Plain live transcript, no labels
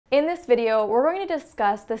In this video, we're going to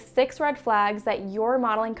discuss the 6 red flags that your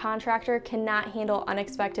remodeling contractor cannot handle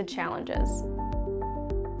unexpected challenges.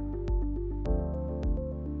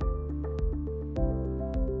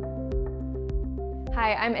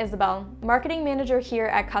 Hi, I'm Isabel, Marketing Manager here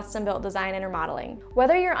at Custom Built Design and Remodeling.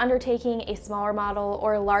 Whether you're undertaking a small remodel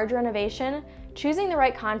or a large renovation, choosing the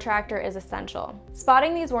right contractor is essential.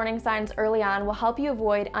 Spotting these warning signs early on will help you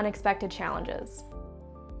avoid unexpected challenges.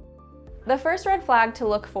 The first red flag to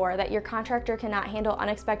look for that your contractor cannot handle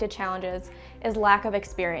unexpected challenges is lack of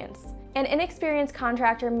experience. An inexperienced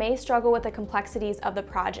contractor may struggle with the complexities of the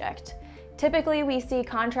project. Typically, we see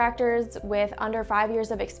contractors with under 5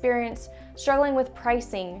 years of experience struggling with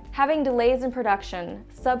pricing, having delays in production,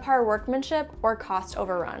 subpar workmanship, or cost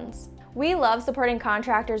overruns. We love supporting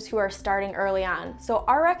contractors who are starting early on, so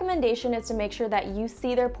our recommendation is to make sure that you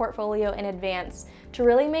see their portfolio in advance to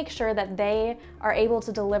really make sure that they are able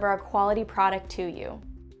to deliver a quality product to you.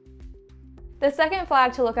 The second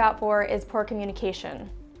flag to look out for is poor communication.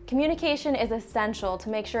 Communication is essential to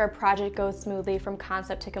make sure a project goes smoothly from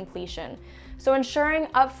concept to completion. So ensuring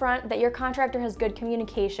upfront that your contractor has good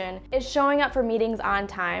communication is showing up for meetings on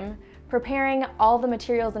time, preparing all the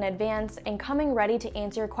materials in advance, and coming ready to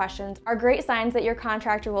answer your questions are great signs that your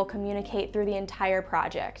contractor will communicate through the entire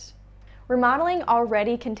project. Remodeling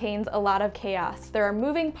already contains a lot of chaos. There are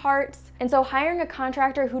moving parts, and so hiring a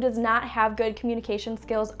contractor who does not have good communication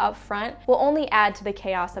skills up front will only add to the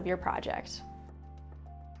chaos of your project.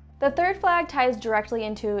 The third flag ties directly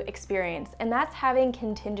into experience, and that's having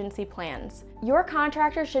contingency plans. Your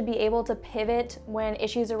contractor should be able to pivot when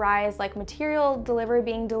issues arise, like material delivery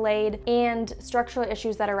being delayed and structural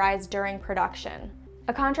issues that arise during production.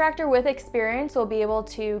 A contractor with experience will be able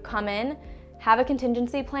to come in, have a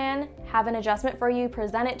contingency plan, have an adjustment for you,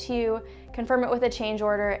 present it to you, confirm it with a change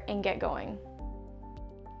order, and get going.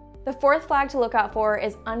 The fourth flag to look out for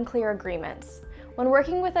is unclear agreements. When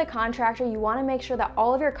working with a contractor, you want to make sure that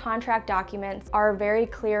all of your contract documents are very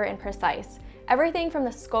clear and precise. Everything from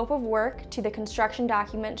the scope of work to the construction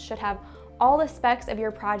documents should have all the specs of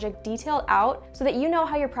your project detailed out so that you know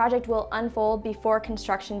how your project will unfold before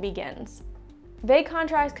construction begins. Vague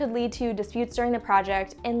contracts could lead to disputes during the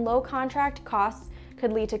project, and low contract costs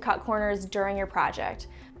could lead to cut corners during your project.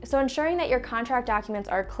 So ensuring that your contract documents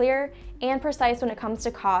are clear and precise when it comes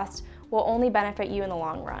to cost will only benefit you in the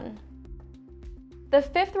long run. The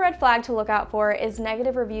fifth red flag to look out for is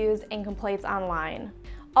negative reviews and complaints online.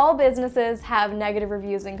 All businesses have negative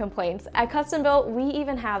reviews and complaints. At Custom Built, we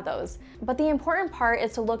even have those. But the important part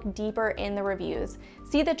is to look deeper in the reviews,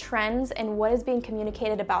 see the trends and what is being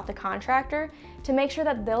communicated about the contractor to make sure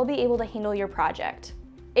that they'll be able to handle your project.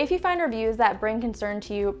 If you find reviews that bring concern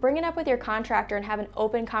to you, bring it up with your contractor and have an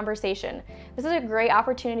open conversation. This is a great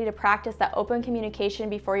opportunity to practice that open communication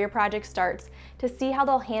before your project starts to see how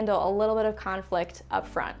they'll handle a little bit of conflict up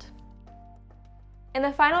front. And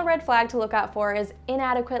the final red flag to look out for is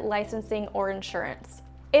inadequate licensing or insurance.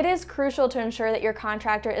 It is crucial to ensure that your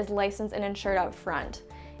contractor is licensed and insured up front.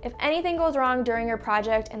 If anything goes wrong during your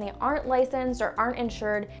project and they aren't licensed or aren't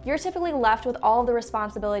insured, you're typically left with all of the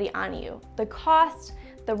responsibility on you. The cost,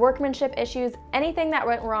 the workmanship issues, anything that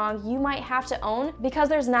went wrong, you might have to own because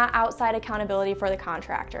there's not outside accountability for the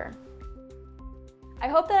contractor. I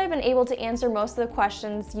hope that I've been able to answer most of the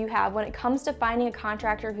questions you have when it comes to finding a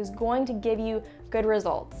contractor who's going to give you good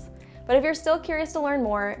results. But if you're still curious to learn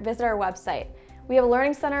more, visit our website. We have a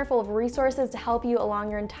learning center full of resources to help you along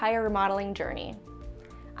your entire remodeling journey.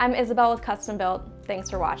 I'm Isabel with Custom Built. Thanks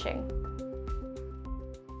for watching.